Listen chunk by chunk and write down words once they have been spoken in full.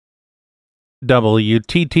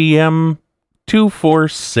WTTM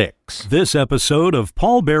 246. This episode of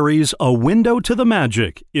Paul Berry's A Window to the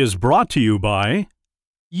Magic is brought to you by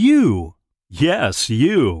you. Yes,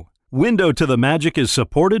 you. Window to the Magic is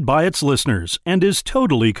supported by its listeners and is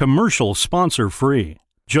totally commercial sponsor-free.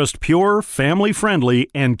 Just pure,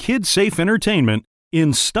 family-friendly, and kid-safe entertainment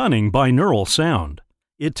in stunning binaural sound.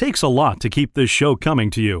 It takes a lot to keep this show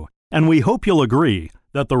coming to you, and we hope you'll agree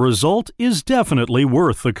that the result is definitely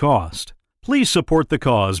worth the cost. Please support the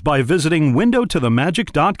cause by visiting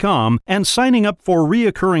WindowtotheMagic.com and signing up for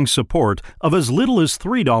reoccurring support of as little as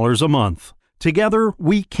 $3 a month. Together,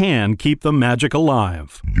 we can keep the magic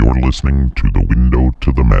alive. You're listening to the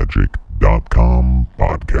WindowtotheMagic.com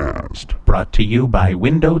podcast. Brought to you by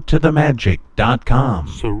WindowtotheMagic.com.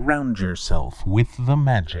 Surround yourself with the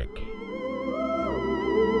magic.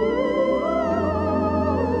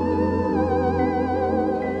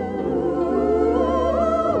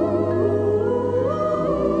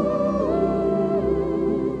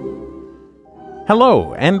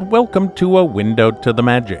 Hello, and welcome to A Window to the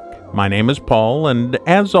Magic. My name is Paul, and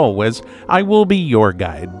as always, I will be your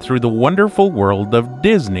guide through the wonderful world of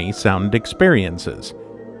Disney sound experiences.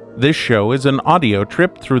 This show is an audio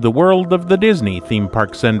trip through the world of the Disney theme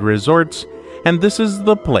parks and resorts, and this is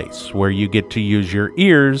the place where you get to use your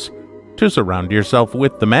ears to surround yourself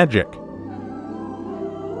with the magic.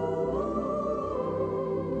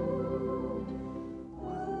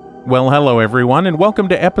 Well, hello everyone, and welcome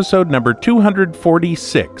to episode number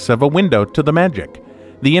 246 of A Window to the Magic,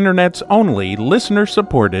 the internet's only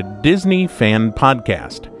listener-supported Disney fan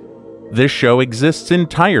podcast. This show exists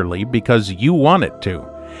entirely because you want it to,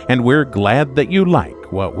 and we're glad that you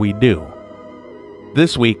like what we do.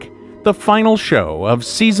 This week, the final show of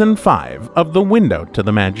Season 5 of the Window to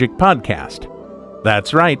the Magic podcast.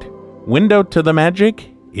 That's right, Window to the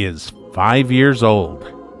Magic is 5 years old.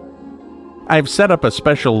 I've set up a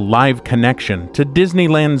special live connection to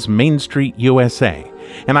Disneyland's Main Street, USA,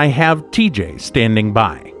 and I have TJ standing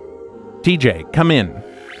by. TJ, come in.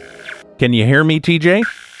 Can you hear me, TJ?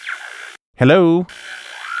 Hello?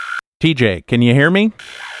 TJ, can you hear me?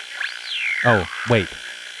 Oh, wait.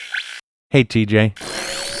 Hey, TJ.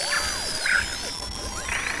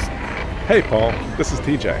 Hey, Paul. This is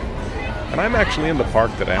TJ. And I'm actually in the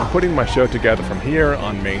park today. I'm putting my show together from here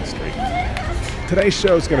on Main Street. Today's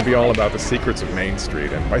show is going to be all about the secrets of Main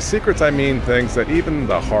Street, and by secrets I mean things that even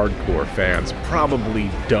the hardcore fans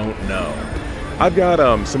probably don't know. I've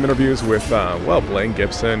got some interviews with, Blaine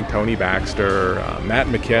Gibson, Tony Baxter, Matt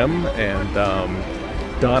McKim, and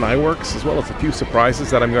Don Iwerks, as well as a few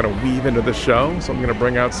surprises that I'm going to weave into the show, so I'm going to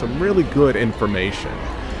bring out some really good information.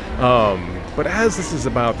 But as this is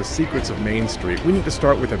about the secrets of Main Street, we need to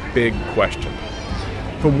start with a big question.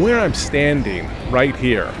 From where I'm standing right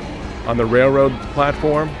here, on the railroad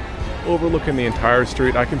platform, overlooking the entire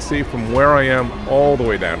street, I can see from where I am all the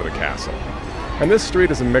way down to the castle. And this street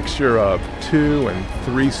is a mixture of 2- and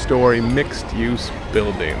 3-story mixed-use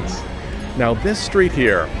buildings. Now this street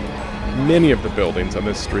here, many of the buildings on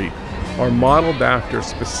this street are modeled after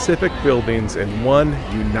specific buildings in one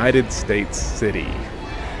United States city.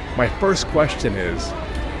 My first question is,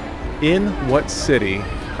 in what city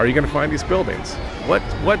are you going to find these buildings?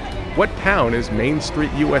 What town is Main Street,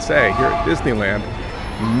 USA, here at Disneyland,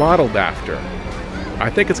 modeled after? I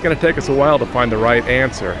think it's going to take us a while to find the right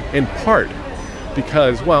answer, in part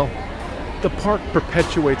because, well, the park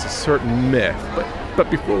perpetuates a certain myth. But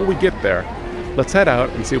before we get there, let's head out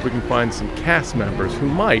and see if we can find some cast members who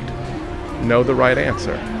might know the right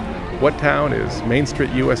answer. What town is Main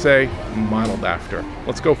Street, USA, modeled after?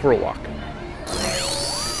 Let's go for a walk.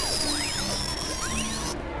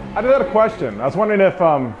 I just had a question. I was wondering if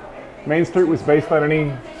Main Street was based on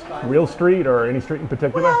any real street or any street in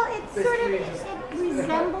particular? Well, it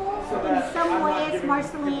resembles in some ways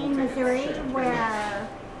Marceline, Missouri,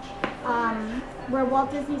 where Walt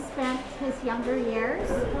Disney spent his younger years.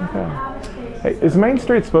 Okay. Hey, is Main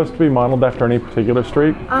Street supposed to be modeled after any particular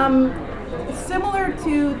street? Similar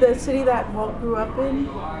to the city that Walt grew up in.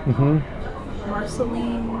 Mm-hmm.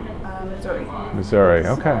 Marceline, Missouri. Missouri,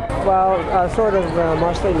 okay. Well, sort of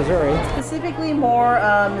Marceline, Missouri. Specifically more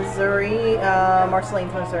Missouri,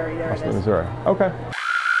 Marceline, Missouri. There Marceline, it is. Missouri. Okay.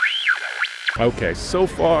 Okay, so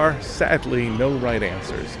far, sadly, no right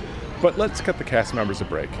answers. But let's cut the cast members a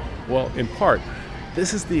break. Well, in part,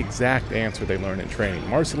 this is the exact answer they learned in training.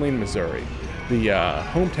 Marceline, Missouri, the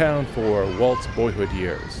hometown for Walt's boyhood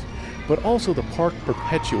years. But also the park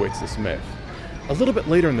perpetuates this myth. A little bit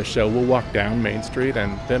later in the show, we'll walk down Main Street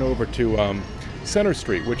and then over to Center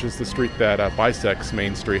Street, which is the street that bisects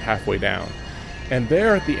Main Street halfway down. And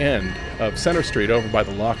there at the end of Center Street, over by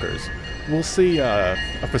the lockers, we'll see a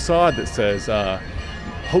facade that says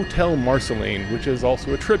Hotel Marceline, which is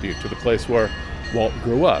also a tribute to the place where Walt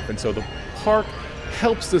grew up. And so the park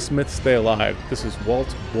helps this myth stay alive. This is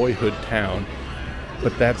Walt's boyhood town,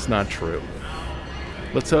 but that's not true.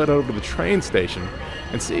 Let's head over to the train station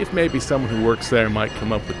and see if maybe someone who works there might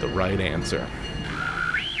come up with the right answer.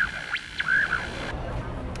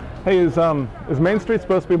 Hey, is Main Street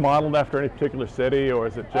supposed to be modeled after any particular city, or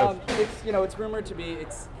is it just? It's rumored to be.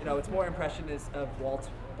 It's more impressionist of Walt's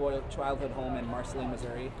childhood home in Marceline,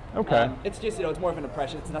 Missouri. Okay. It's just it's more of an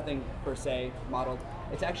impression. It's nothing per se modeled.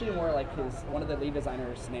 It's actually more like one of the lead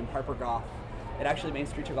designers named Harper Goff. Main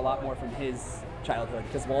Street took a lot more from his childhood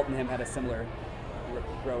because Walt and him had a similar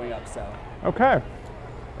growing up. So. Okay.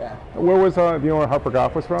 Yeah. Where was do you know where Harper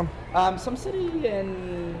Goff was from? Some city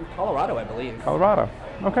in Colorado, I believe. Colorado.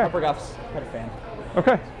 Okay. Harper Goff's quite a fan.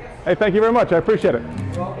 Okay. Hey, thank you very much. I appreciate it.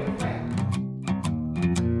 You're welcome.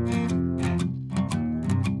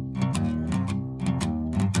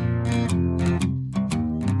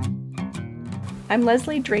 I'm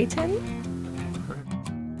Leslie Drayton,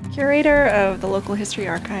 curator of the local history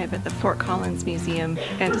archive at the Fort Collins Museum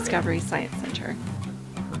and Discovery Science Center.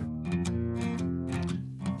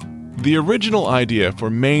 The original idea for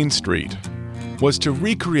Main Street was to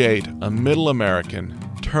recreate a middle American,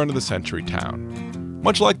 turn-of-the-century town,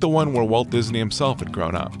 much like the one where Walt Disney himself had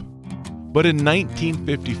grown up. But in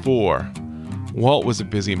 1954, Walt was a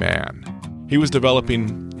busy man. He was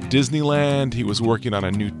developing Disneyland, he was working on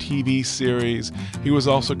a new TV series, he was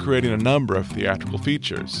also creating a number of theatrical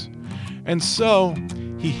features. And so,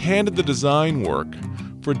 he handed the design work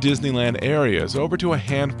for Disneyland areas over to a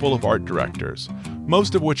handful of art directors,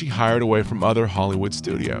 most of which he hired away from other Hollywood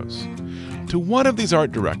studios. To one of these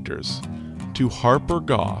art directors, to Harper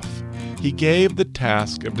Goff, he gave the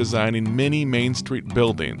task of designing many Main Street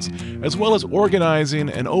buildings, as well as organizing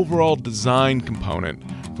an overall design component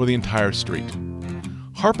for the entire street.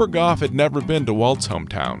 Harper Goff had never been to Walt's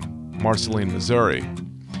hometown, Marceline, Missouri,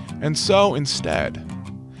 and so instead,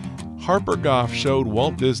 Harper Goff showed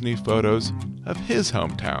Walt Disney photos of his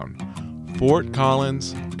hometown, Fort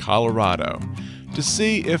Collins, Colorado, to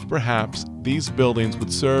see if perhaps these buildings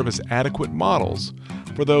would serve as adequate models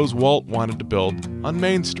for those Walt wanted to build on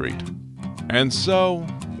Main Street. And so,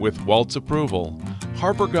 with Walt's approval,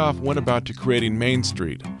 Harper Goff went about to creating Main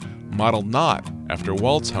Street, modeled not after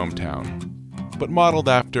Walt's hometown, but modeled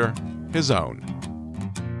after his own.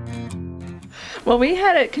 Well, we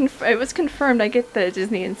had it was confirmed. I get the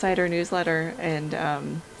Disney Insider newsletter,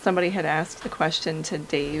 and somebody had asked the question to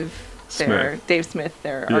Dave Smith,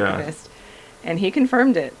 their archivist, and he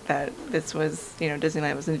confirmed it, that this was,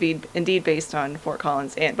 Disneyland was indeed based on Fort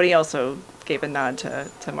Collins, but he also gave a nod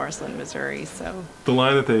to Marceline, Missouri. So the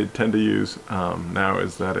line that they tend to use now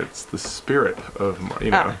is that it's the spirit of,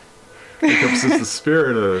 it's the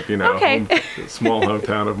spirit of, the small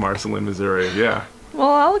hometown of Marceline, Missouri. Yeah.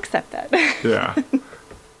 Well, I'll accept that. Yeah.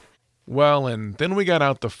 Well, and then we got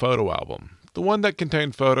out the photo album, the one that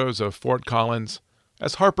contained photos of Fort Collins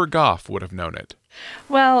as Harper Goff would have known it.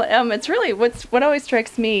 Well, it's really what always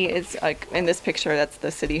strikes me is, like, in this picture, that's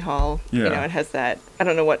the city hall. Yeah. It has that, I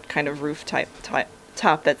don't know what kind of roof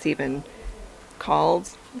top that's even called.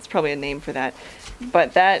 It's probably a name for that.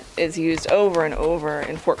 But that is used over and over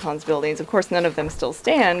in Fort Collins buildings. Of course, none of them still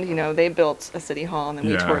stand. They built a city hall, and then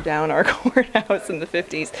we tore down our courthouse in the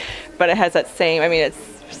 50s. But it has that same, it's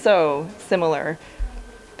so similar.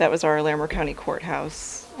 That was our Larimer County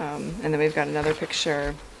courthouse. And then we've got another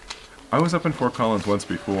picture. I was up in Fort Collins once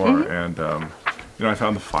before, and I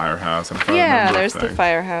found the firehouse. And I found there's the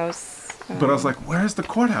firehouse. But I was like, "Where's the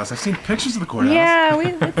courthouse? I've seen pictures of the courthouse." Yeah,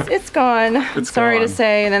 it's gone. It's sorry gone. to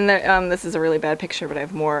say. And then this is a really bad picture, but I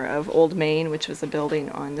have more of Old Main, which was a building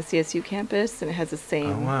on the CSU campus, and it has the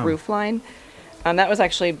same roof line. That was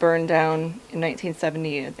actually burned down in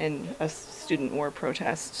 1970 in a student war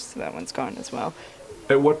protest, so that one's gone as well.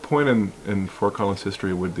 At what point in Fort Collins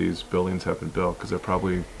history would these buildings have been built? Because they're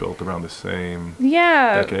probably built around the same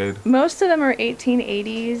decade. Most of them are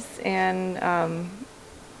 1880s and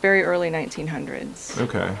very early 1900s.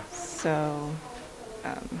 Okay. So,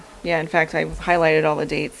 in fact, I highlighted all the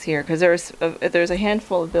dates here because there's a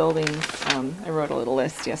handful of buildings. I wrote a little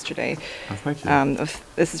list yesterday. Oh, thank you.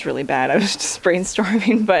 This is really bad. I was just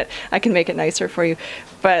brainstorming, but I can make it nicer for you.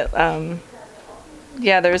 But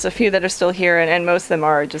there's a few that are still here, and most of them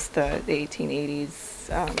are just the 1880s.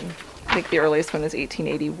 I think the earliest one is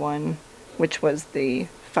 1881, which was the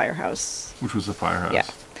firehouse. Yeah.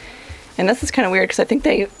 And this is kind of weird because I think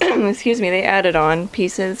they, they added on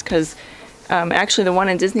pieces because actually the one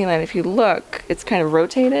in Disneyland, if you look, it's kind of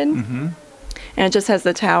rotated. Mm-hmm. and it just has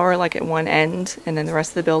the tower like at one end, and then the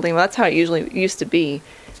rest of the building. Well, that's how it usually used to be.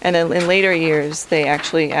 And then in later years, they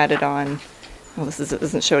actually added on. Well, this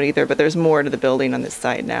isn't showed either, but there's more to the building on this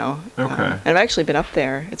side now. Okay. And I've actually been up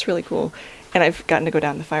there. It's really cool. And I've gotten to go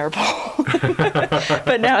down the fire pole.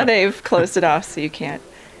 But now they've closed it off, so you can't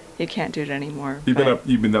do it anymore.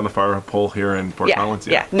 You've been down the fire pole here in Fort Collins?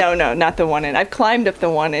 Yeah. No, not the one I've climbed up the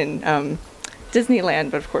one in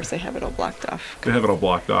Disneyland, but of course they have it all blocked off. They have it all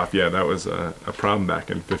blocked off, yeah. That was a problem back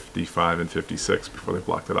in 55 and 56 before they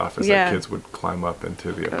blocked it off, as that kids would climb up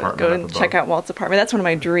into the apartment. Go and check out Walt's apartment. That's one of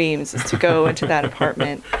my dreams, is to go into that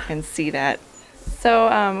apartment and see that.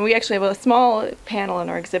 So we actually have a small panel in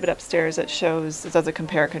our exhibit upstairs that does a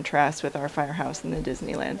compare contrast with our firehouse and the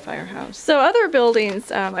Disneyland firehouse. So other buildings,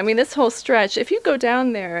 this whole stretch, if you go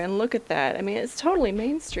down there and look at that, it's totally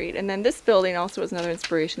Main Street. And then this building also was another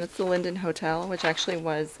inspiration. It's the Linden Hotel, which actually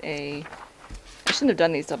was I shouldn't have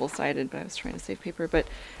done these double-sided, but I was trying to save paper. But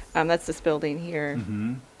that's this building here.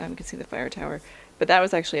 Mm-hmm. You can see the fire tower. But that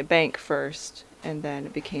was actually a bank first, and then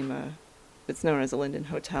it became it's known as a Linden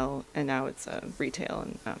Hotel, and now it's retail,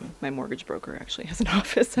 and my mortgage broker actually has an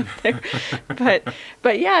office up there.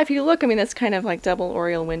 but yeah, if you look, that's kind of like double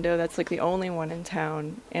oriel window. That's like the only one in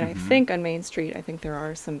town. And I think on Main Street, there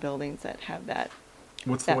are some buildings that have that.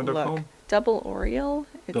 What's the window called? Double oriel.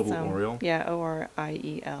 It's, double oriel? Yeah,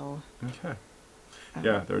 Oriel. Okay.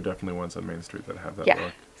 Yeah, there are definitely ones on Main Street that have that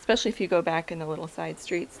look. Especially if you go back in the little side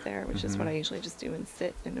streets there, which is what I usually just do and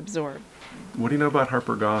sit and absorb. What do you know about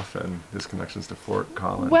Harper Goff and his connections to Fort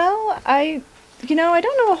Collins? Well, I don't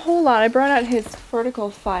know a whole lot. I brought out his vertical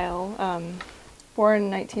file. Born in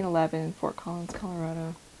 1911 in Fort Collins,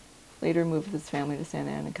 Colorado. Later moved with his family to Santa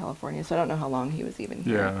Ana, California, so I don't know how long he was even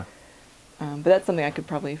here. Yeah. But that's something I could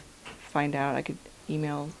probably find out. I could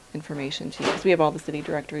email information to you, because we have all the city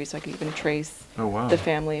directories, so I could even trace the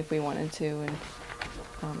family if we wanted to, and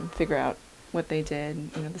figure out what they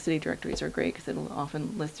did. The city directories are great because it'll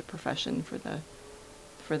often list a profession for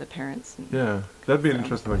the parents. Yeah, that'd be an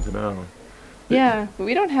interesting thing to know. Yeah, but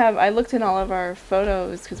we don't have. I looked in all of our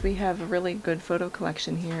photos because we have a really good photo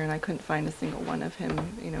collection here, and I couldn't find a single one of him.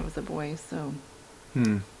 As a boy. So.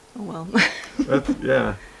 Oh well.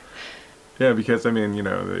 Yeah, because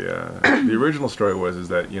the original story was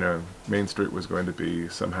that Main Street was going to be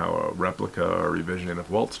somehow a replica or revisioning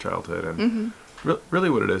of Walt's childhood, and really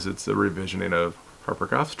what it is, it's a revisioning of Harper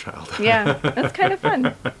Goff's childhood. Yeah, that's kind of fun.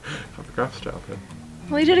 Harper Goff's childhood.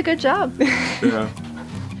 Well, he did a good job. Yeah.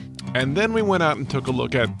 And then we went out and took a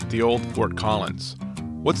look at the old Fort Collins,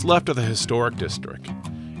 what's left of the historic district.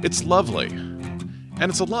 It's lovely, and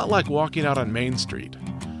it's a lot like walking out on Main Street,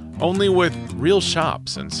 only with real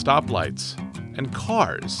shops and stoplights and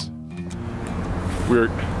cars.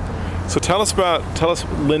 So tell us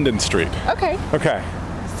Linden Street. Okay.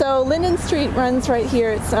 So Linden Street runs right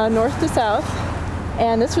here. It's north to south.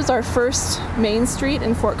 And this was our first Main Street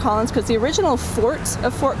in Fort Collins, because the original fort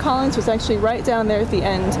of Fort Collins was actually right down there at the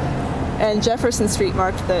end. And Jefferson Street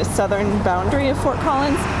marked the southern boundary of Fort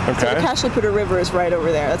Collins. Okay. So the Cashleputa River is right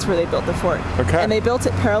over there. That's where they built the fort. Okay. And they built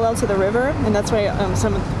it parallel to the river, and that's why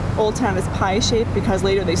some of Old Town is pie-shaped, because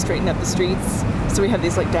later they straightened up the streets. So we have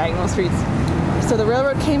these like diagonal streets. So the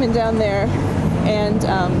railroad came in down there, and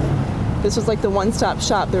this was like the one-stop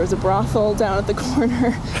shop. There was a brothel down at the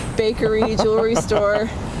corner, bakery, jewelry store.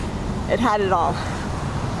 It had it all.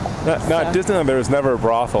 Now at Disneyland there was never a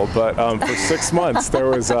brothel, but for 6 months there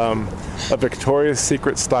was a Victoria's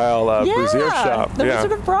Secret style brassiere shop. The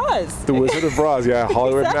Wizard of Bras. The Wizard of Bras, yeah.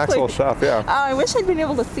 Hollywood Exactly. Maxwell shop, yeah. I wish I'd been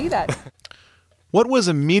able to see that. What was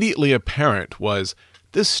immediately apparent was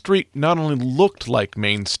this street not only looked like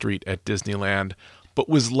Main Street at Disneyland, but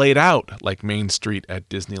was laid out like Main Street at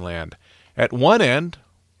Disneyland. At one end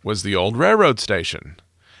was the old railroad station,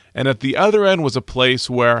 and at the other end was a place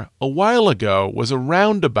where, a while ago, was a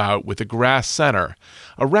roundabout with a grass center,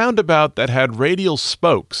 a roundabout that had radial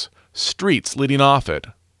spokes, streets leading off it,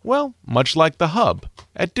 well, much like the hub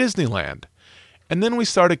at Disneyland. And then we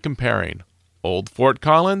started comparing old Fort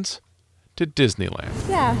Collins to Disneyland.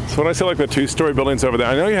 Yeah. So when I say like the 2-story buildings over there,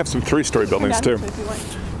 I know you have some 3-story buildings too.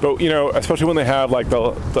 But, especially when they have like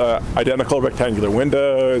the identical rectangular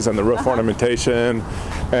windows and the roof ornamentation,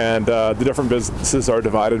 and the different businesses are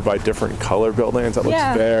divided by different color buildings. That looks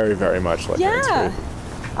very, very much like Main Street.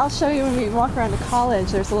 I'll show you when we walk around to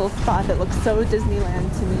college. There's a little spot that looks so Disneyland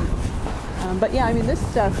to me. But yeah, this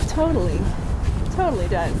stuff totally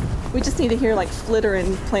does. We just need to hear like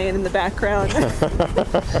Flitterin' playing in the background.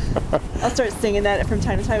 I'll start singing that from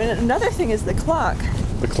time to time. And another thing is the clock.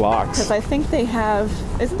 The clocks. Because I think they have,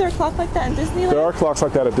 isn't there a clock like that in Disneyland? There are clocks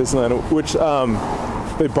like that at Disneyland, which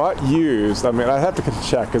they bought used. I mean, I have to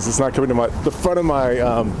check because it's not coming to the front of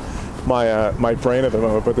my my brain at the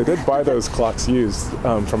moment. But they did buy those clocks used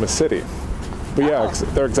from a city. But yeah,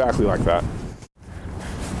 they're exactly like that.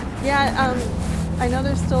 Yeah, I know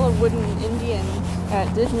there's still a wooden Indian at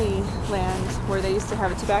Disneyland where they used to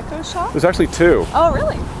have a tobacco shop. There's actually two. Oh,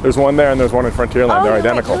 really? There's one there and there's one in Frontierland. They're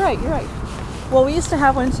identical. Right, you're right. Well, we used to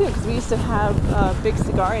have one too because we used to have a big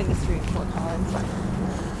cigar industry in Fort Collins.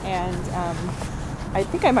 And I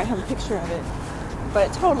think I might have a picture of it.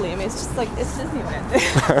 But totally, I mean, it's just like, it's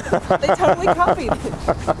Disneyland. They totally copied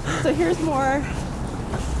it. So here's more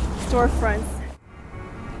storefronts.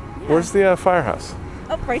 Yeah. Where's the firehouse?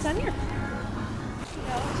 Oh, right down here.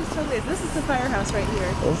 Yeah, just totally. This is the firehouse right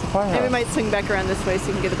here. There's the firehouse. Maybe we might swing back around this way so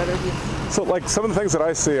you can get a better view. So, like, some of the things that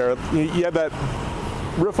I see are, you have that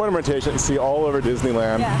roof ornamentation you see all over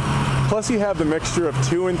Disneyland. Yeah. Plus you have the mixture of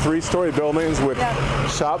 2- and 3-story buildings with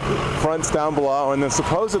shop fronts down below and then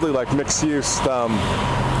supposedly like mixed-use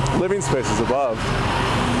living spaces above.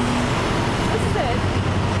 This is it.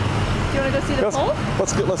 Do you want to go see the pole?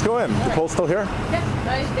 Let's go in. All the right. pole's still here? Yeah,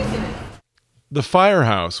 I was thinking it. The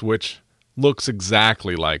firehouse, which looks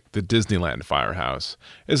exactly like the Disneyland firehouse,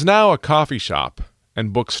 is now a coffee shop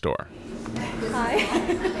and bookstore. Hi.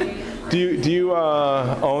 Do you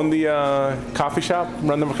own the coffee shop?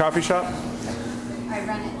 Run the coffee shop? I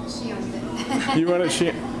run it. She owns it. You run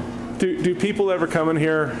it. Do people ever come in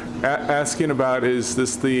here asking about, is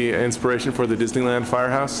this the inspiration for the Disneyland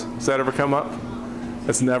firehouse? Does that ever come up?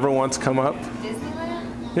 It's never once come up?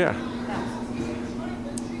 Disneyland? Yeah.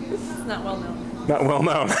 No. This is not well known. Not well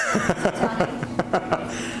known.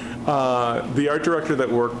 The art director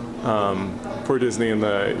that worked for Disney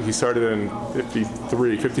he started in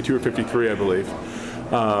 52 or 53, I believe,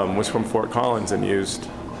 was from Fort Collins and used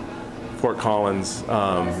Fort Collins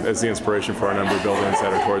as the inspiration for a number of buildings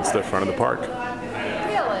that are towards the front of the park.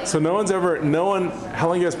 Really? So how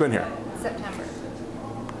long you guys been here? September.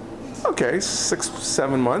 Okay,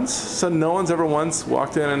 6-7 months. So no one's ever once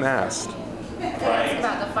walked in and asked. Ask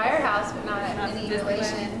about the firehouse, but not any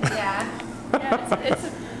relation. Yeah. Yeah, it's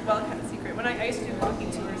a well-kept secret. When I used to do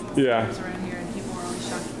walking tours and Yeah. stores around here, and people were always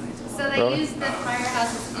shocked when I told them. So they use the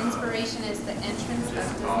firehouse as inspiration as the entrance of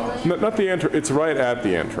Disneyland? Not the entrance. It's right at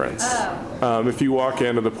the entrance. Oh. If you walk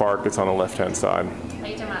into the park, it's on the left-hand side. Are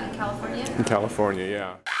you talking about in California? In California,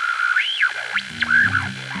 yeah.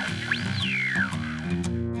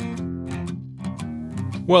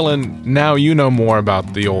 Well, and now you know more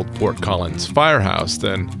about the old Fort Collins firehouse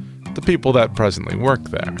than the people that presently work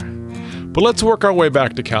there. But let's work our way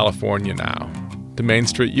back to California now, to Main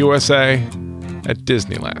Street, USA, at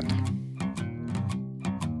Disneyland.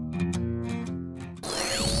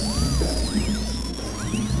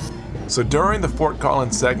 So during the Fort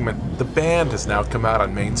Collins segment, the band has now come out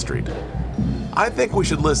on Main Street. I think we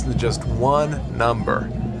should listen to just one number.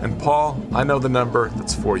 And Paul, I know the number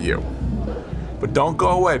that's for you. But don't go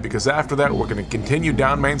away, because after that we're going to continue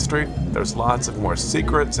down Main Street. There's lots of more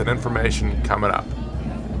secrets and information coming up.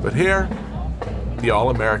 But here, the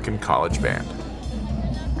All-American College Band.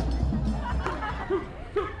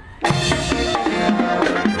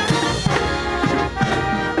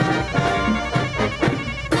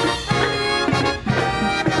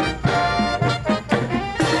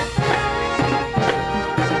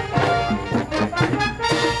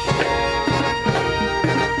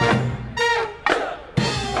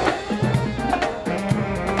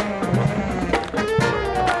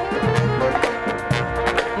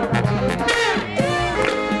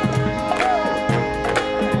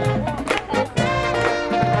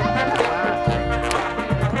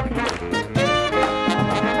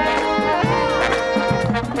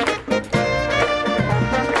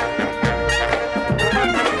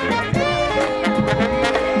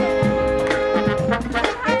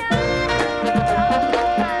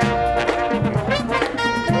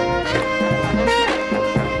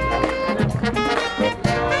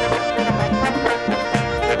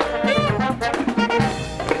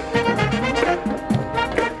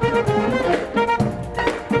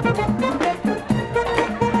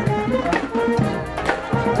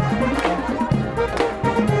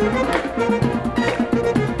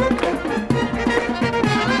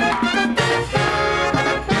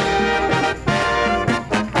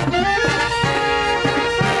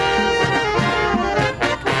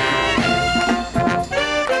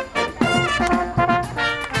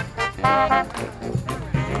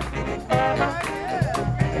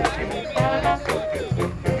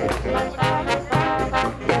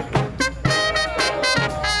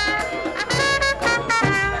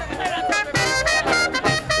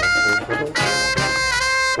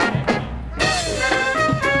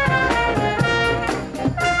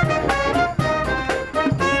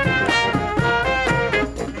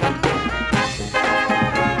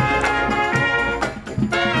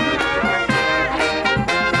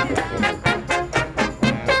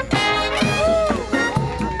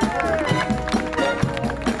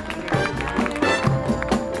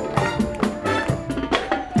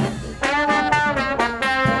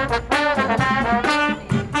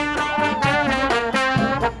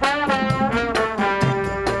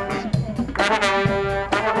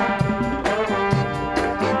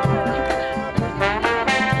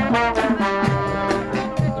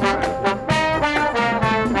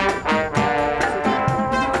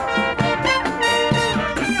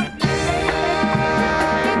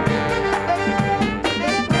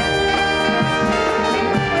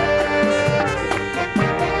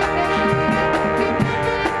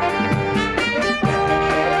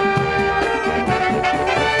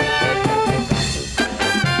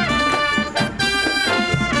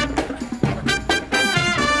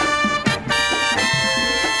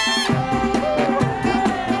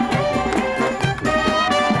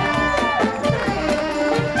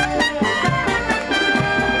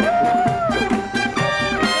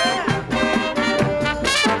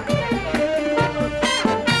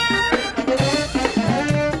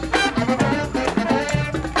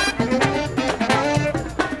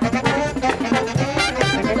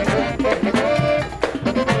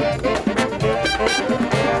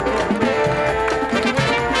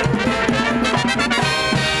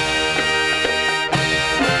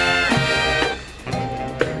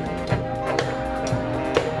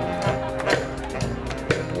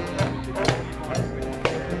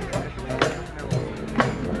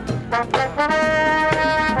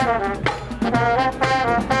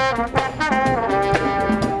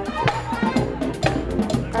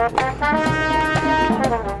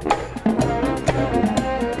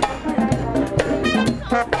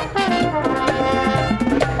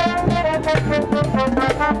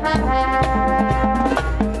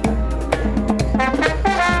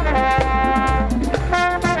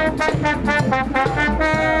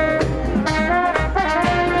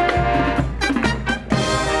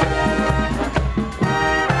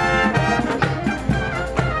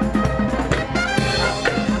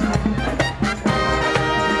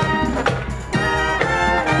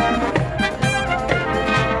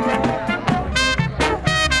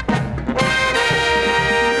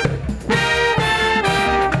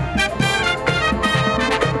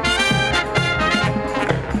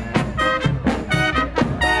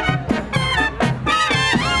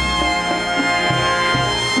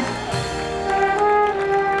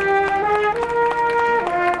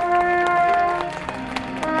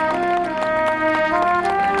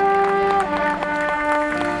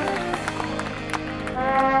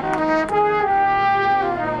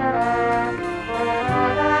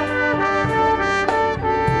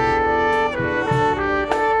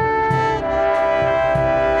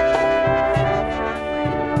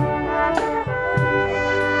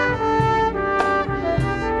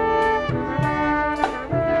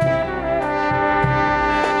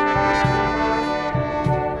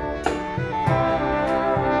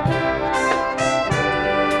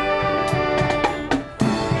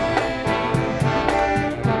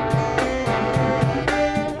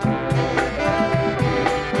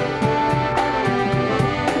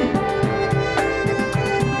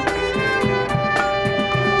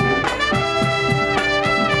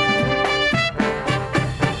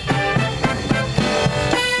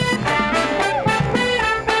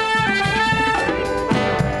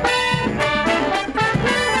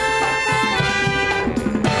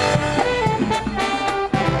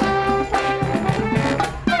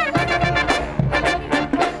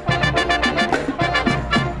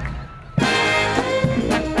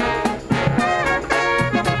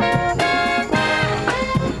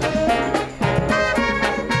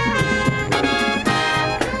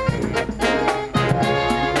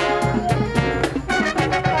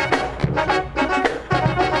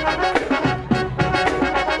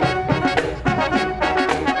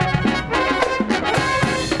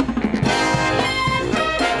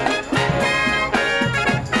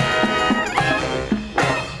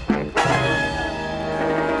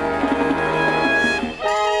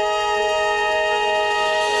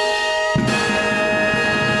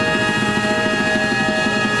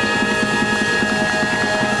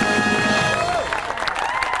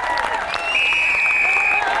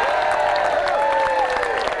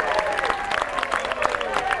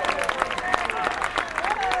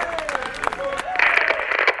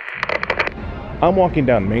 I'm walking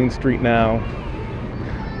down Main Street now.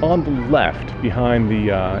 On the left, behind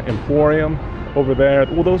the Emporium over there,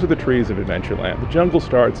 well, those are the trees of Adventureland. The jungle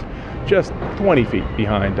starts just 20 feet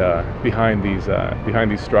behind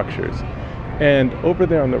these structures. And over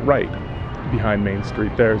there on the right, behind Main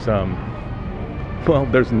Street, there's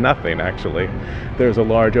nothing actually. There's a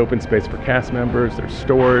large open space for cast members, there's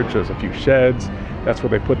storage, there's a few sheds. That's where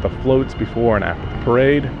they put the floats before and after the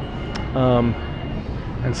parade.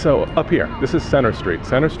 And so up here, this is Center Street.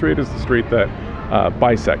 Center Street is the street that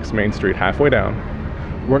bisects Main Street halfway down.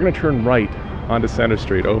 We're going to turn right onto Center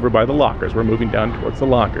Street over by the lockers. We're moving down towards the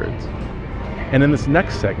lockers. And in this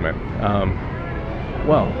next segment,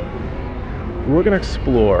 we're going to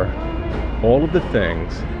explore all of the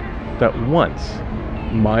things that once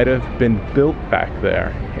might have been built back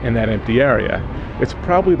there in that empty area. It's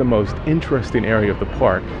probably the most interesting area of the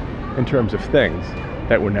park in terms of things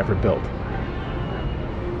that were never built.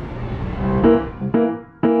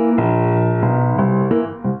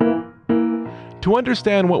 To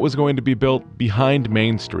understand what was going to be built behind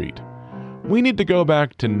Main Street, we need to go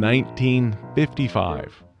back to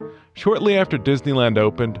 1955. Shortly after Disneyland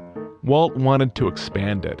opened, Walt wanted to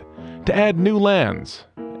expand it, to add new lands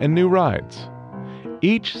and new rides.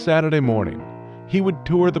 Each Saturday morning, he would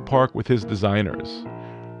tour the park with his designers.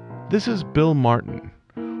 This is Bill Martin,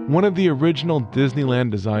 one of the original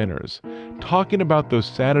Disneyland designers, talking about those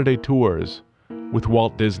Saturday tours with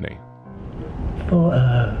Walt Disney.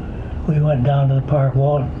 We went down to the park.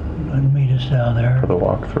 Walt would meet us down there. For the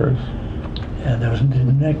walkthroughs. And there was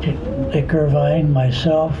Nick Irvine,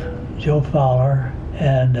 myself, Joe Fowler,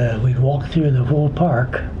 and we'd walk through the whole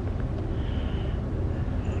park.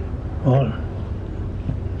 Well,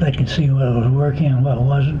 they could see what was working and what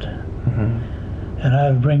wasn't. Mm-hmm. And I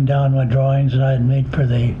would bring down my drawings that I had made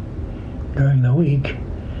during the week.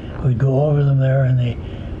 We'd go over them there and they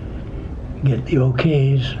get the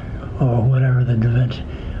okays or whatever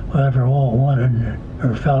whatever Walt wanted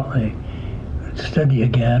or felt they would study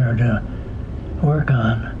again or to work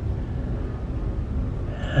on.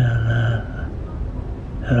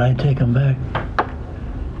 And I'd take them back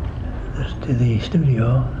to the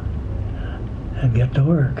studio and get to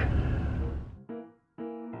work.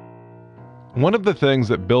 One of the things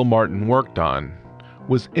that Bill Martin worked on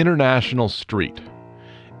was International Street.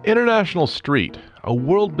 International Street, a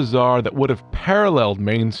world bazaar that would have paralleled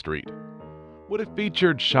Main Street, would have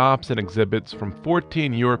featured shops and exhibits from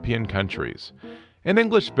 14 European countries, an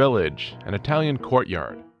English village, an Italian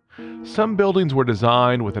courtyard. Some buildings were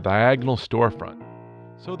designed with a diagonal storefront,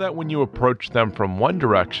 so that when you approached them from one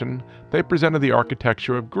direction, they presented the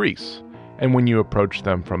architecture of Greece, and when you approached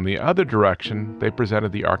them from the other direction, they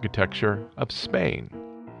presented the architecture of Spain.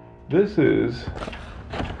 This is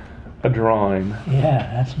a drawing. Yeah,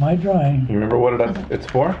 that's my drawing. You remember what it's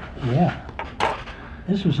for? Yeah.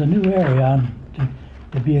 This was a new area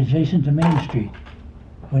to be adjacent to Main Street.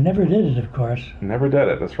 We never did it, of course. Never did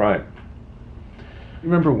it, that's right. You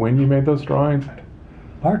remember when you made those drawings?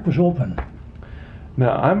 Park was open.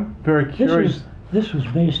 Now, I'm very curious. This was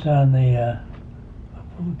based on the,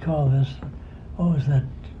 what do we call this? What was that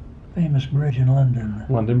famous bridge in London?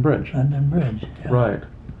 London Bridge. London Bridge, yeah. Right.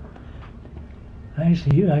 Thanks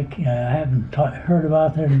to you, I haven't heard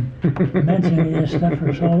about them mentioning this stuff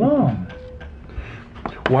for so long.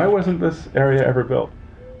 Why wasn't this area ever built?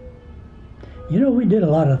 You know, we did a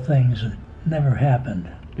lot of things that never happened.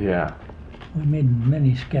 Yeah. We made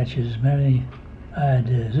many sketches, many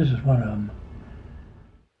ideas. This is one of them.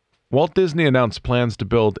 Walt Disney announced plans to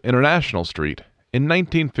build International Street in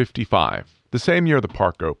 1955, the same year the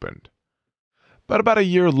park opened. But about a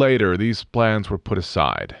year later, these plans were put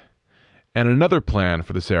aside, and another plan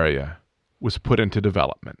for this area was put into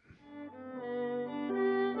development.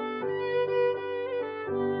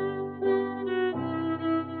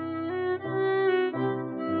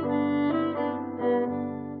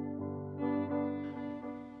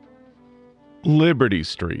 Liberty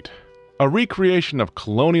Street, a recreation of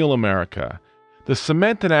colonial America. The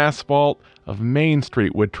cement and asphalt of Main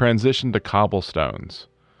Street would transition to cobblestones.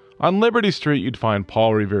 On Liberty Street, you'd find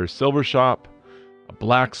Paul Revere's silver shop, a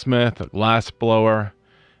blacksmith, a glass blower,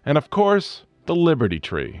 and of course, the Liberty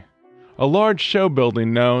Tree. A large show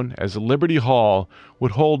building known as Liberty Hall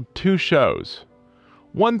would hold two shows.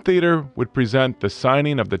 One theater would present the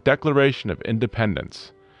signing of the Declaration of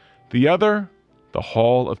Independence. The other, the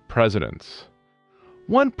Hall of Presidents.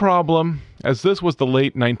 One problem, as this was the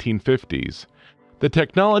late 1950s, the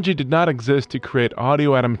technology did not exist to create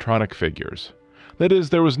audio animatronic figures. That is,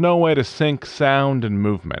 there was no way to sync sound and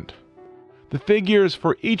movement. The figures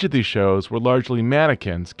for each of these shows were largely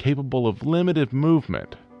mannequins capable of limited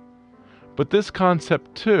movement. But this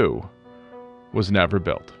concept, too, was never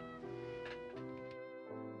built.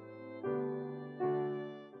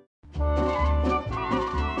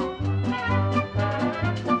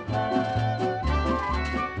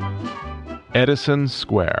 Edison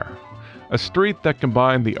Square, a street that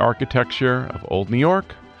combined the architecture of Old New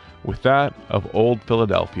York with that of Old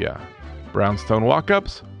Philadelphia. Brownstone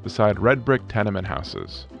walk-ups beside red brick tenement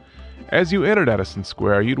houses. As you entered Edison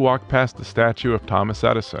Square, you'd walk past the statue of Thomas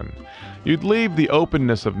Edison. You'd leave the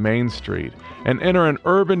openness of Main Street and enter an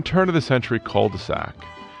urban turn-of-the-century cul-de-sac.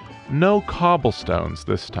 No cobblestones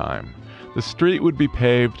this time. The street would be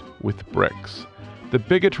paved with bricks. The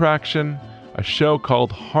big attraction, a show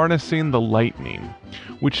called Harnessing the Lightning,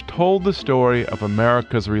 which told the story of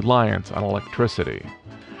America's reliance on electricity.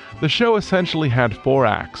 The show essentially had 4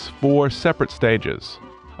 acts, 4 separate stages,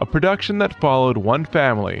 a production that followed one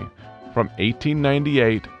family from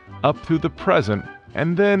 1898 up through the present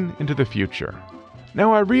and then into the future.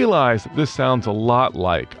 Now I realize that this sounds a lot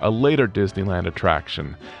like a later Disneyland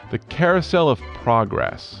attraction, the Carousel of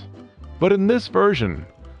Progress. But in this version,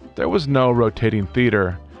 there was no rotating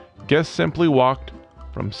theater. Guests simply walked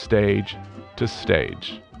from stage to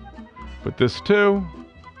stage. But this too,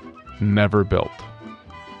 never built.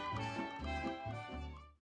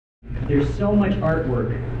 There's so much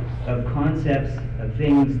artwork of concepts, of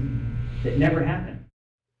things that never happened.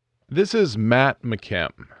 This is Matt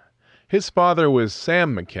McKim. His father was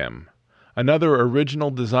Sam McKim, another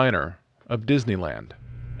original designer of Disneyland.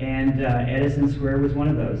 And Edison Square was one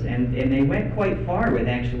of those. And they went quite far with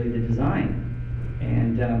actually the design.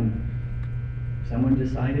 And someone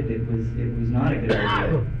decided it was not a good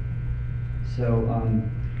idea. So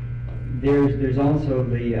there's also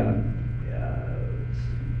the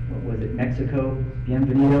what was it, Mexico,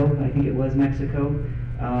 Bienvenido, I think it was Mexico,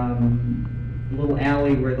 little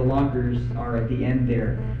alley where the lockers are at the end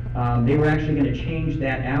there. They were actually going to change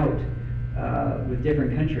that out with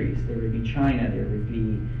different countries. There would be China, there would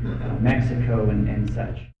be Mexico and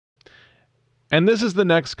such. And this is the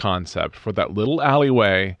next concept for that little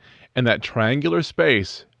alleyway and that triangular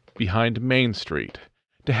space behind Main Street.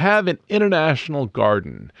 To have an international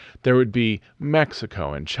garden, there would be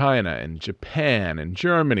Mexico and China and Japan and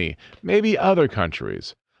Germany, maybe other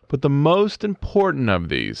countries. But the most important of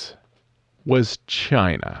these was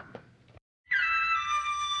China.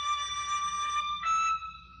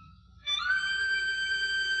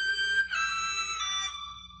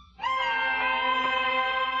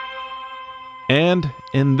 And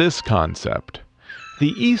in this concept,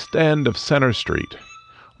 the east end of Center Street,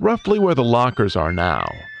 roughly where the lockers are now,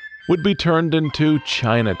 would be turned into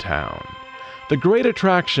Chinatown. The great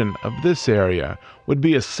attraction of this area would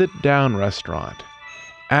be a sit-down restaurant.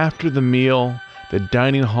 After the meal, the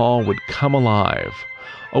dining hall would come alive.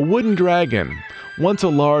 A wooden dragon, once a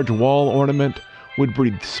large wall ornament, would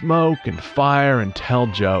breathe smoke and fire and tell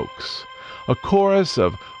jokes. A chorus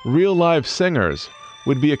of real-life singers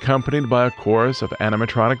would be accompanied by a chorus of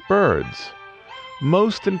animatronic birds.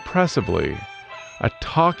 Most impressively, a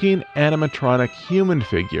talking animatronic human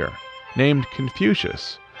figure named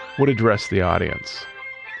Confucius would address the audience.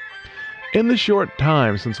 In the short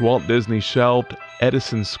time since Walt Disney shelved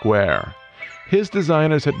Edison Square, his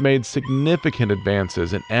designers had made significant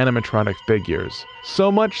advances in animatronic figures,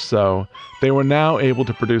 so much so they were now able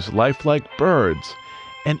to produce lifelike birds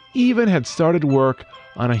and even had started work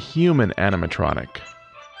on a human animatronic.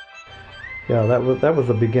 Yeah, that was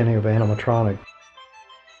the beginning of animatronic.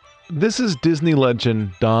 This is Disney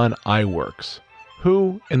legend Don Iwerks,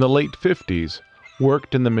 who, in the late 50s,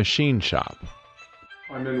 worked in the machine shop.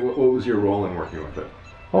 I mean, what was your role in working with it?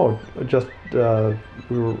 Oh, just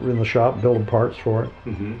we were in the shop building parts for it.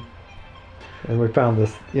 Mm-hmm. And we found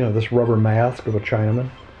this rubber mask of a Chinaman,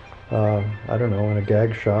 I don't know, in a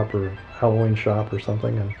gag shop or Halloween shop or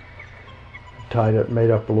something, and made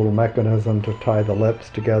up a little mechanism to tie the lips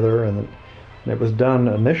together, and it was done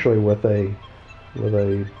initially with a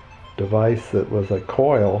device that was a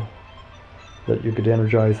coil that you could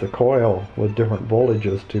energize the coil with different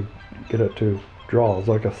voltages to get it to draw. It was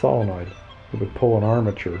like a solenoid. It would pull an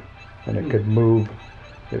armature, and it could move.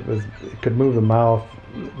 It could move the mouth.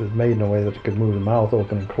 It was made in a way that it could move the mouth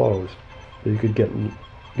open and close. So you could get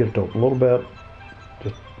it to a little bit,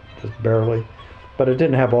 just barely. But it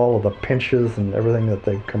didn't have all of the pinches and everything that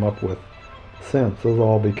they've come up with since. Those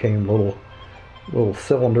all became little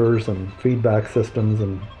cylinders and feedback systems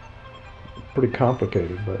and pretty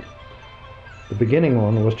complicated. But the beginning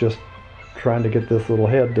one was just trying to get this little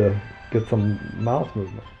head to get some mouth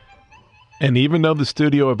movement. And even though the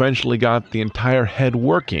studio eventually got the entire head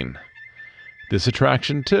working, this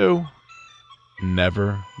attraction too,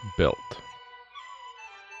 never built.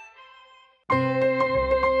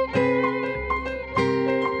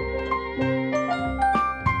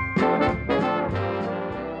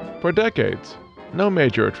 For decades, no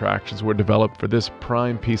major attractions were developed for this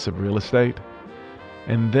prime piece of real estate.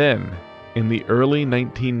 And then, in the early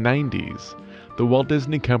 1990s, the Walt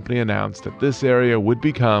Disney Company announced that this area would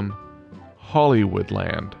become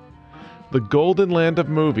Hollywoodland, the golden land of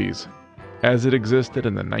movies, as it existed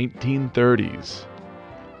in the 1930s.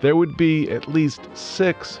 There would be at least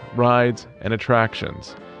 6 rides and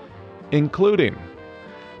attractions, including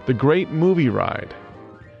the Great Movie Ride,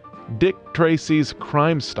 Dick Tracy's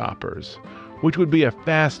Crime Stoppers, which would be a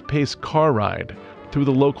fast-paced car ride through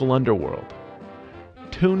the local underworld,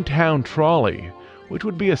 Toontown Trolley, which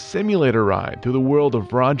would be a simulator ride through the world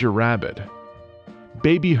of Roger Rabbit,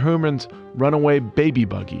 Baby Herman's Runaway Baby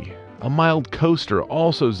Buggy, a mild coaster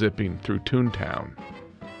also zipping through Toontown.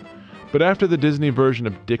 But after the Disney version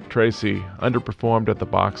of Dick Tracy underperformed at the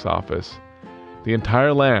box office, the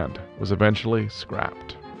entire land was eventually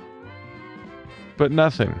scrapped. But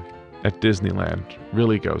nothing at Disneyland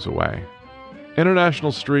really goes away.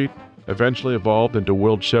 International Street eventually evolved into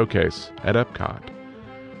World Showcase at Epcot.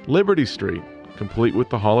 Liberty Street, complete with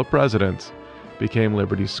the Hall of Presidents, became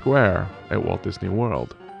Liberty Square at Walt Disney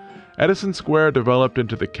World. Edison Square developed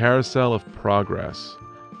into the Carousel of Progress.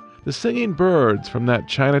 The singing birds from that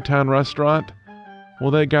Chinatown restaurant, well,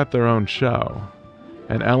 they got their own show,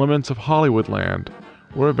 and elements of Hollywoodland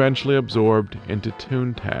were eventually absorbed into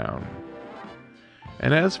Toontown.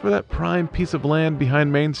 And as for that prime piece of land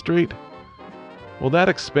behind Main Street, well, that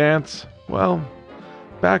expanse, well,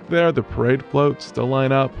 back there the parade floats still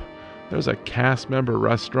line up, there's a cast member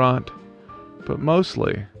restaurant, but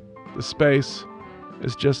mostly the space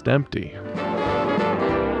is just empty.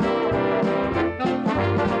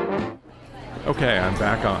 Okay, I'm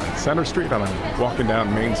back on Center Street and I'm walking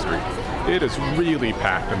down Main Street. It is really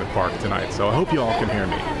packed in the park tonight, so I hope you all can hear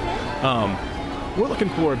me. We're looking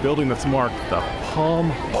for a building that's marked the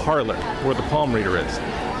Palm Parlor, where the palm reader is.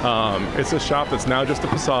 It's a shop that's now just a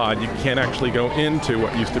facade. You can't actually go into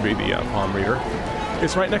what used to be the palm reader.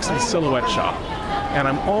 It's right next to the Silhouette shop, and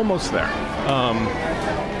I'm almost there.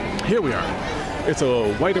 Here we are. It's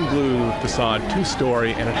a white and blue facade,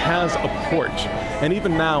 2-story, and it has a porch. And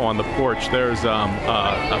even now on the porch, there's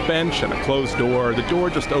a bench and a closed door. The door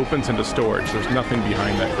just opens into storage. There's nothing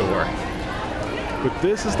behind that door. But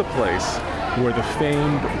this is the place where the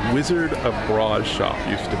famed Wizard of Bras shop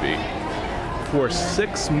used to be. For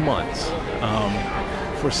 6 months,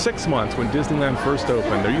 when Disneyland first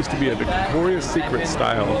opened, there used to be a Victoria's Secret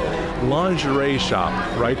style lingerie shop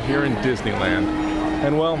right here in Disneyland.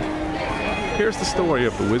 And well, here's the story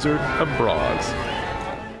of the Wizard of Bras.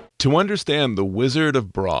 To understand the Wizard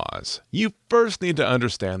of Bras, you first need to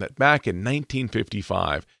understand that back in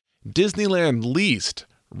 1955, Disneyland leased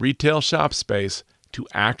retail shop space to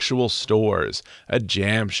actual stores, a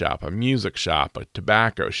jam shop, a music shop, a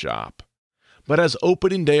tobacco shop. But as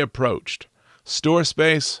opening day approached, store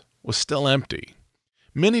space was still empty.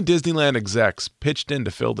 Many Disneyland execs pitched in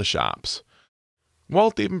to fill the shops.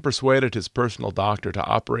 Walt even persuaded his personal doctor to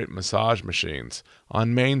operate massage machines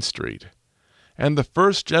on Main Street. And the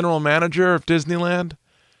first general manager of Disneyland,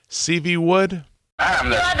 C.V. Wood, I'm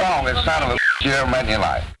the strongest son of a you ever met in your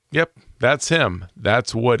life. Yep, that's him.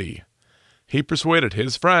 That's Woody. He persuaded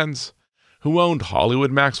his friends, who owned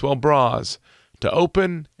Hollywood Maxwell Bras, to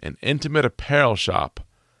open an intimate apparel shop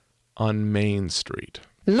on Main Street.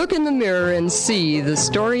 Look in the mirror and see the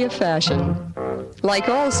story of fashion. Like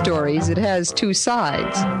all stories, it has 2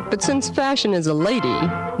 sides. But since fashion is a lady,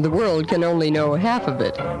 the world can only know half of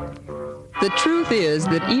it. The truth is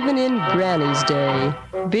that even in Granny's day,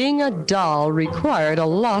 being a doll required a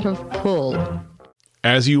lot of pull.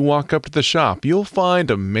 As you walk up to the shop, you'll find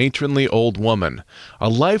a matronly old woman, a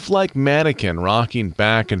lifelike mannequin rocking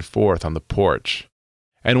back and forth on the porch.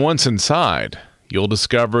 And once inside, you'll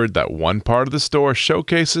discover that one part of the store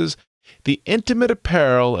showcases the intimate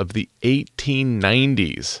apparel of the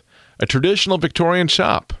 1890s, a traditional Victorian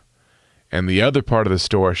shop. And the other part of the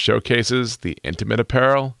store showcases the intimate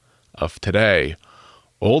apparel of today,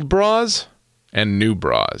 old bras and new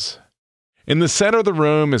bras. In the center of the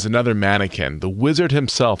room is another mannequin, the wizard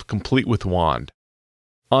himself, complete with wand.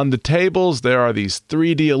 On the tables, there are these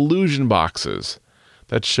 3D illusion boxes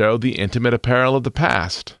that show the intimate apparel of the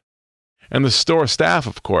past. And the store staff,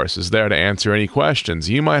 of course, is there to answer any questions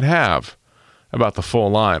you might have about the full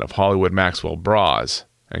line of Hollywood Maxwell bras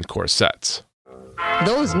and corsets.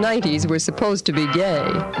 Those 90s were supposed to be gay,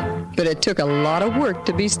 but it took a lot of work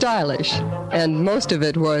to be stylish, and most of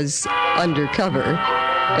it was undercover,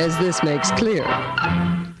 as this makes clear.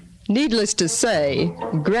 Needless to say,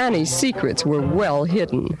 Granny's secrets were well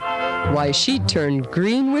hidden. Why, she'd turn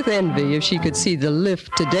green with envy if she could see the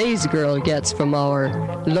lift today's girl gets from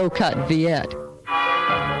our low-cut Viette.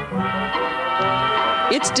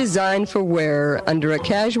 It's designed for wear under a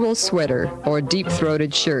casual sweater or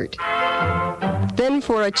deep-throated shirt. Then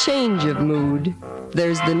for a change of mood,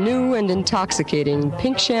 there's the new and intoxicating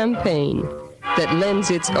pink champagne that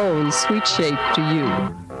lends its own sweet shape to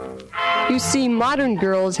you. You see, modern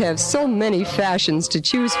girls have so many fashions to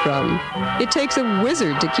choose from, it takes a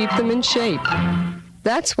wizard to keep them in shape.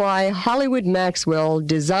 That's why Hollywood Maxwell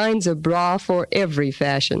designs a bra for every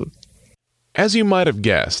fashion. As you might have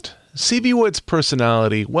guessed, C.B. Wood's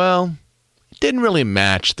personality, well, didn't really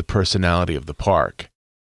match the personality of the park.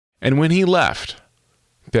 And when he left,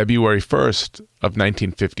 February 1st of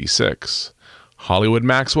 1956, Hollywood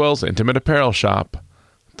Maxwell's intimate apparel shop,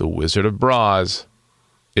 the Wizard of Bras,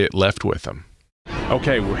 it left with him.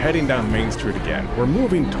 Okay, we're heading down Main Street again. We're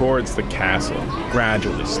moving towards the castle,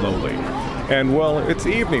 gradually, slowly. And, well, it's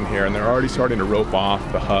evening here, and they're already starting to rope off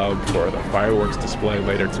the hub for the fireworks display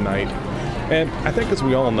later tonight. And I think, as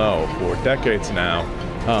we all know, for decades now,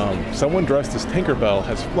 someone dressed as Tinkerbell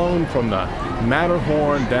has flown from the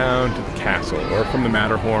Matterhorn down to the castle, or from the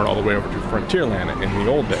Matterhorn all the way over to Frontierland in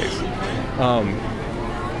the old days.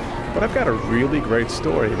 But I've got a really great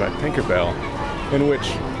story about Tinkerbell, in which,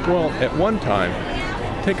 well, at one time,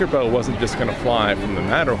 Tinkerbell wasn't just going to fly from the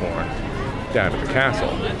Matterhorn down to the castle.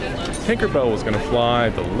 Tinkerbell was going to fly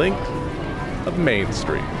the length of Main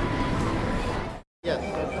Street.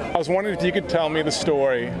 I was wondering if you could tell me the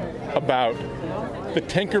story about the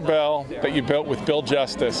Tinkerbell that you built with Bill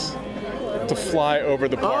Justice to fly over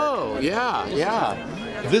the park. Oh, yeah.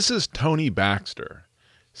 This is Tony Baxter,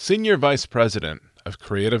 Senior Vice President of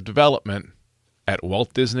Creative Development at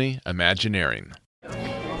Walt Disney Imagineering.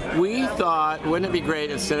 We thought, wouldn't it be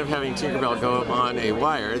great, instead of having Tinkerbell go on a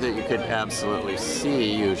wire that you could absolutely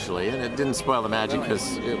see usually, and it didn't spoil the magic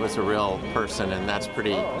because it was a real person, and that's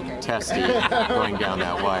pretty testy going down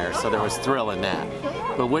that wire, so there was thrill in that.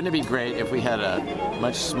 But wouldn't it be great if we had a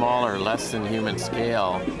much smaller, less than human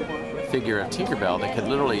scale figure of Tinkerbell that could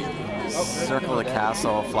literally circle the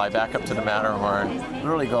castle, fly back up to the Matterhorn,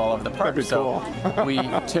 literally go all over the park. That'd be cool. So we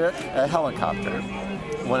took a helicopter,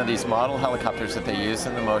 one of these model helicopters that they use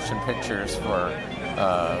in the motion pictures for,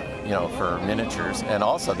 for miniatures, and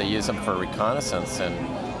also they use them for reconnaissance and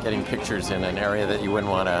getting pictures in an area that you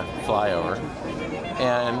wouldn't want to fly over.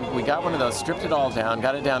 And we got one of those, stripped it all down,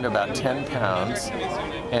 got it down to about 10 pounds,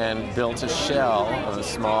 and built a shell of a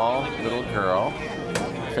small little girl,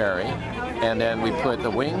 fairy, and then we put the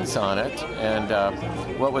wings on it. And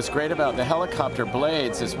what was great about the helicopter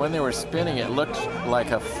blades is when they were spinning, it looked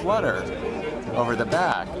like a flutter over the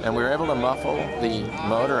back, and we were able to muffle the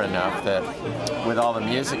motor enough that with all the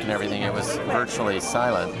music and everything, it was virtually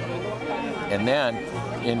silent. And then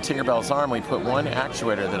in Tinkerbell's arm, we put one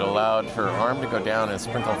actuator that allowed her arm to go down and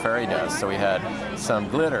sprinkle fairy dust. So we had some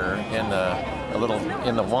glitter in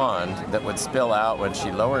the wand that would spill out when she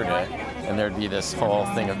lowered it, and there'd be this whole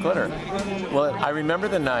thing of glitter. Well, I remember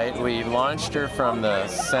the night we launched her from the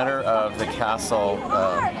center of the castle,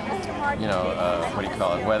 what do you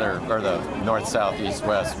call it, weather, or the north, south, east,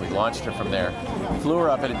 west. We launched her from there, flew her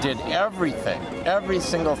up, and it did everything, every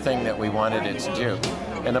single thing that we wanted it to do.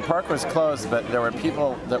 And the park was closed, but there were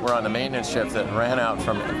people that were on the maintenance shift that ran out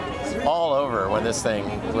from all over when this thing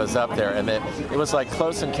was up there. And it was like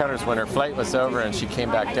Close Encounters when her flight was over and she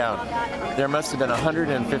came back down. There must have been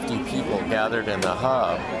 150 people gathered in the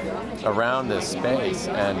hub around this space,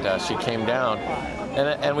 and she came down.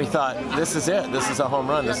 And we thought, this is it. This is a home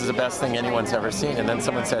run. This is the best thing anyone's ever seen. And then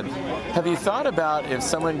someone said, have you thought about if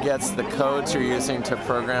someone gets the codes you're using to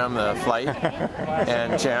program the flight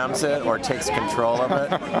and jams it or takes control of it?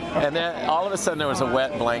 And then all of a sudden there was a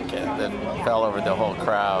wet blanket that fell over the whole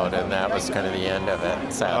crowd, and that was kind of the end of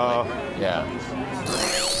it, sadly. Yeah.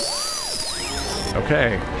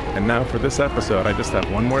 Okay, and now for this episode, I just have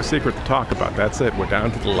one more secret to talk about. That's it. We're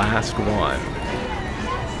down to the last one.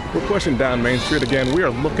 We're pushing down Main Street again. We are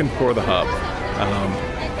looking for the hub.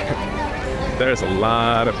 There's a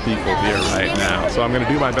lot of people here right now, so I'm going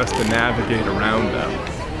to do my best to navigate around them.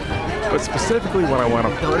 But specifically what I want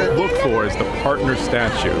to look for is the partner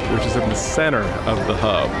statue, which is in the center of the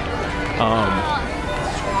hub.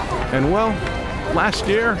 And well, last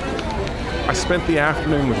year, I spent the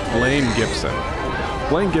afternoon with Blaine Gibson.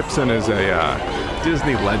 Blaine Gibson is a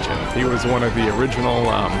Disney legend. He was one of the original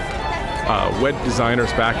wed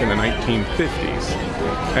designers back in the 1950s.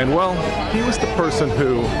 And well, he was the person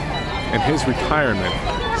who, in his retirement,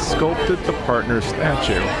 sculpted the partner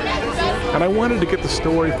statue. And I wanted to get the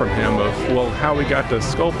story from him of, well, how he got to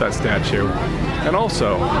sculpt that statue, and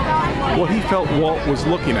also what he felt Walt was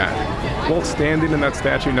looking at. Walt standing in that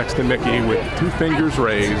statue next to Mickey with 2 fingers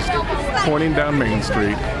raised, pointing down Main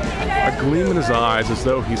Street, a gleam in his eyes as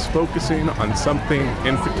though he's focusing on something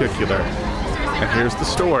in particular. And here's the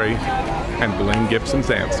story and Blaine Gibson's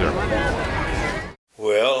answer.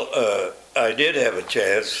 Well, I did have a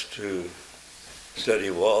chance to study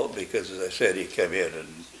Walt because, as I said, he came in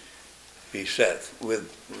and he sat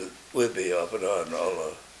with me off and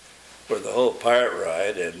on for the whole pirate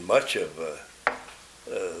ride and much of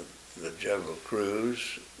the Jungle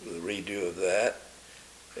Cruise, the redo of that,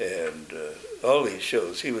 and all these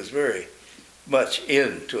shows. He was very much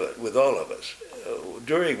into it with all of us.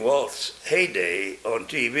 During Walt's heyday on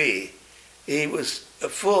TV, he was a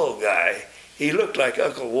full guy. He looked like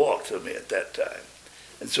Uncle Walt to me at that time.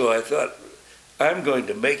 And so I thought, I'm going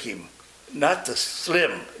to make him not the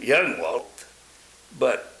slim young Walt,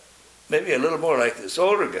 but maybe a little more like this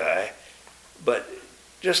older guy, but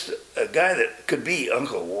just a guy that could be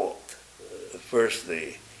Uncle Walt. First,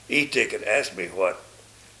 the E-ticket asked me what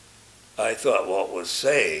I thought Walt was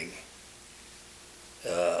saying.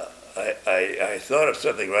 I thought of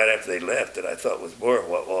something right after they left that I thought was more of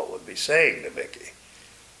what Walt would be saying to Mickey.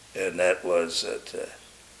 And that was that,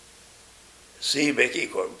 see, Mickey,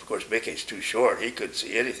 of course, Mickey's too short. He couldn't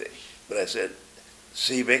see anything. But I said,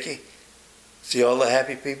 see, Mickey, see all the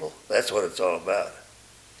happy people? That's what it's all about.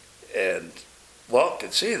 And Walt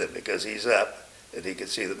could see them because he's up and he could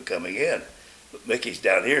see them coming in. But Mickey's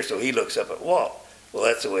down here, so he looks up at Walt. Well,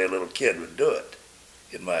 that's the way a little kid would do it,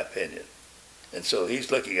 in my opinion. And so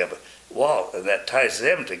he's looking up at Walt, and that ties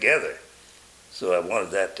them together. So I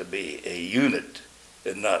wanted that to be a unit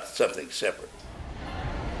and not something separate.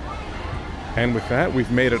 And with that,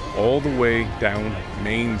 we've made it all the way down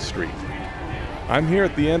Main Street. I'm here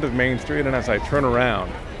at the end of Main Street, and as I turn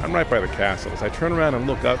around, I'm right by the castle. As I turn around and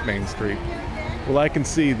look up Main Street, well, I can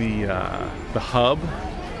see the hub,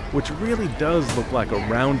 which really does look like a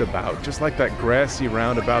roundabout, just like that grassy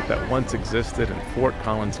roundabout that once existed in Fort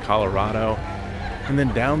Collins, Colorado. And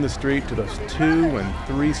then down the street to those 2- and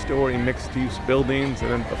 3-story mixed-use buildings,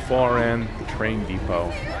 and then at the far end, the train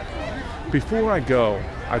depot. Before I go,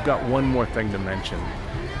 I've got one more thing to mention.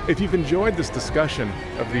 If you've enjoyed this discussion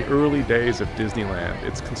of the early days of Disneyland,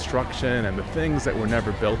 its construction, and the things that were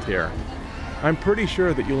never built here, I'm pretty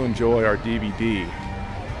sure that you'll enjoy our DVD,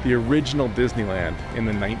 The Original Disneyland in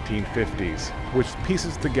the 1950s, which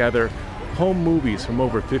pieces together home movies from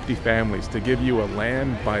over 50 families to give you a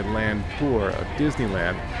land-by-land tour of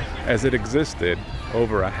Disneyland as it existed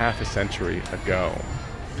over a half a century ago.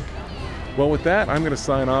 Well, with that, I'm going to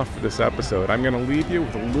sign off for this episode. I'm going to leave you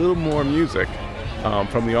with a little more music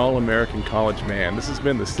from the All-American College Band. This has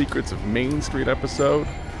been the Secrets of Main Street episode.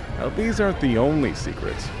 Now, these aren't the only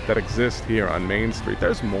secrets that exist here on Main Street.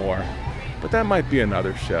 There's more, but that might be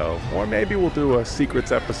another show. Or maybe we'll do a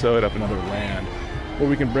secrets episode of another land, where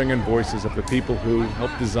we can bring in voices of the people who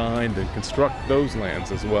helped design and construct those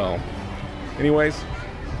lands as well. Anyways,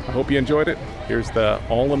 I hope you enjoyed it. Here's the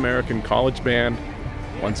All-American College Band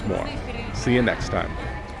once more. See you next time.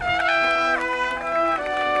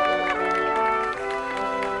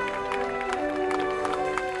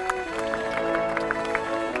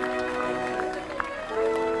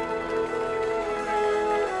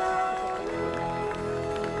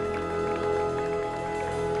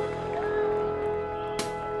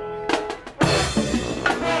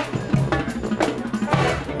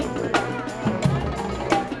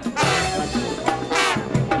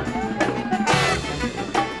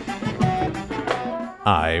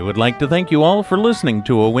 I would like to thank you all for listening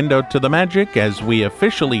to A Window to the Magic as we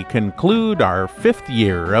officially conclude our 5th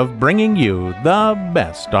year of bringing you the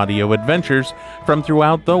best audio adventures from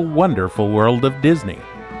throughout the wonderful world of Disney.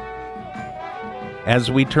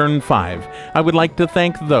 As we turn 5, I would like to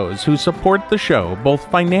thank those who support the show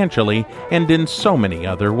both financially and in so many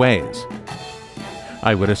other ways.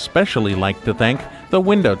 I would especially like to thank the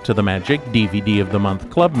Window to the Magic DVD of the Month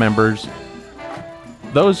Club members,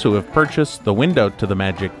 those who have purchased the Window to the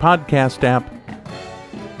Magic podcast app,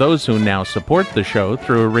 those who now support the show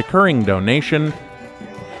through a recurring donation,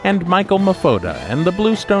 and Michael Mafoda and the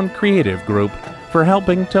Bluestone Creative Group for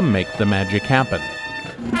helping to make the magic happen.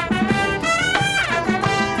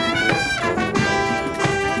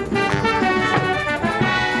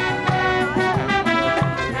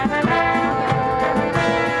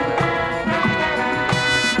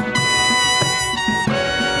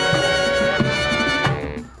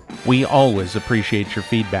 We always appreciate your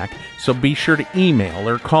feedback, so be sure to email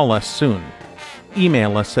or call us soon.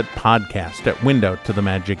 Email us at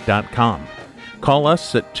podcast@windowtothemagic.com. Call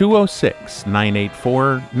us at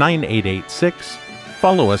 206-984-9886.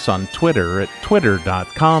 Follow us on Twitter at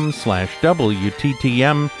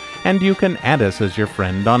twitter.com/WTTM, and you can add us as your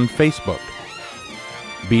friend on Facebook.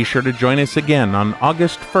 Be sure to join us again on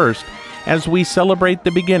August 1st as we celebrate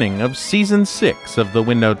the beginning of Season 6 of the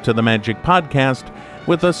Window to the Magic podcast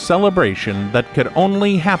with a celebration that could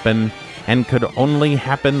only happen and could only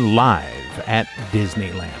happen live at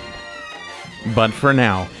Disneyland. But for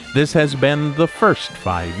now, this has been the first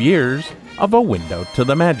 5 years of A Window to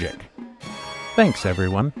the Magic. Thanks,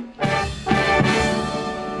 everyone.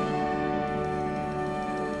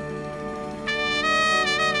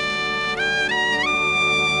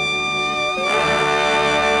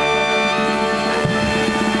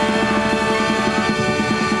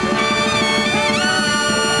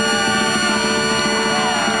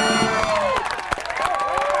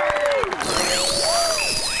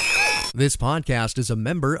 This podcast is a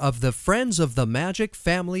member of the Friends of the Magic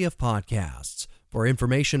family of podcasts. For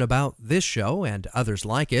information about this show and others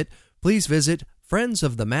like it, please visit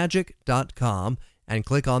friendsofthemagic.com and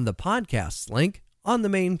click on the podcasts link on the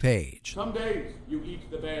main page. Some days you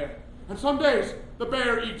eat the bear, and some days the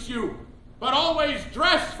bear eats you. But always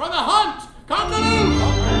dress for the hunt! Congaloo!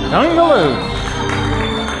 Congaloo!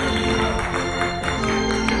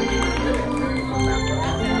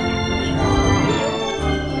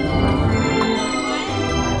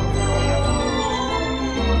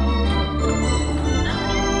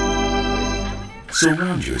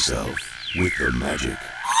 Surround yourself with the magic.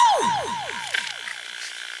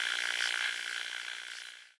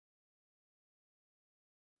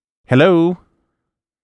 Hello?